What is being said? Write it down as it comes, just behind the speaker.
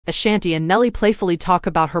Ashanti and Nelly playfully talk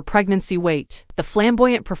about her pregnancy weight. The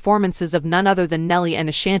flamboyant performances of none other than Nelly and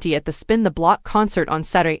Ashanti at the Spin the Block concert on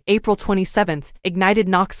Saturday, April 27th, ignited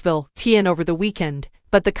Knoxville, TN over the weekend,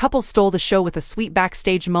 but the couple stole the show with a sweet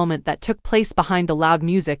backstage moment that took place behind the loud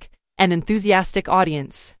music and enthusiastic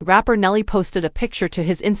audience. Rapper Nelly posted a picture to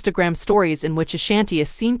his Instagram stories in which Ashanti is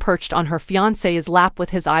seen perched on her fiancé's lap with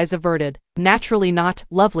his eyes averted. "Naturally not,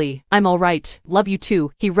 lovely, I'm alright, love you too,"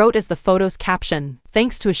 he wrote as the photo's caption.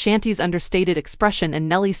 Thanks to Ashanti's understated expression and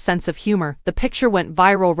Nelly's sense of humor, the picture went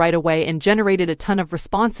viral right away and generated a ton of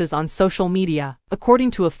responses on social media. According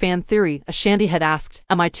to a fan theory, Ashanti had asked,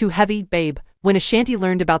 "Am I too heavy, babe?" When Ashanti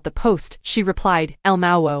learned about the post, she replied, "El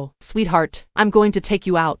Mawo, sweetheart, I'm going to take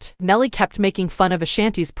you out." Nelly kept making fun of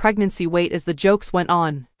Ashanti's pregnancy weight as the jokes went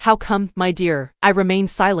on. "How come, my dear? I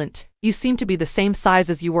remained silent. You seem to be the same size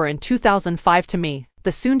as you were in 2005 to me."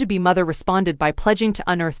 The soon-to-be mother responded by pledging to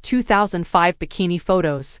unearth 2005 bikini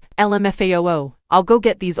photos. "LMFAOO, I'll go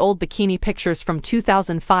get these old bikini pictures from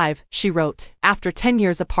 2005, she wrote. After 10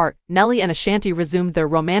 years apart, Nelly and Ashanti resumed their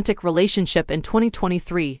romantic relationship in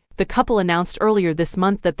 2023. The couple announced earlier this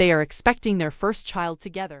month that they are expecting their first child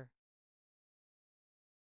together.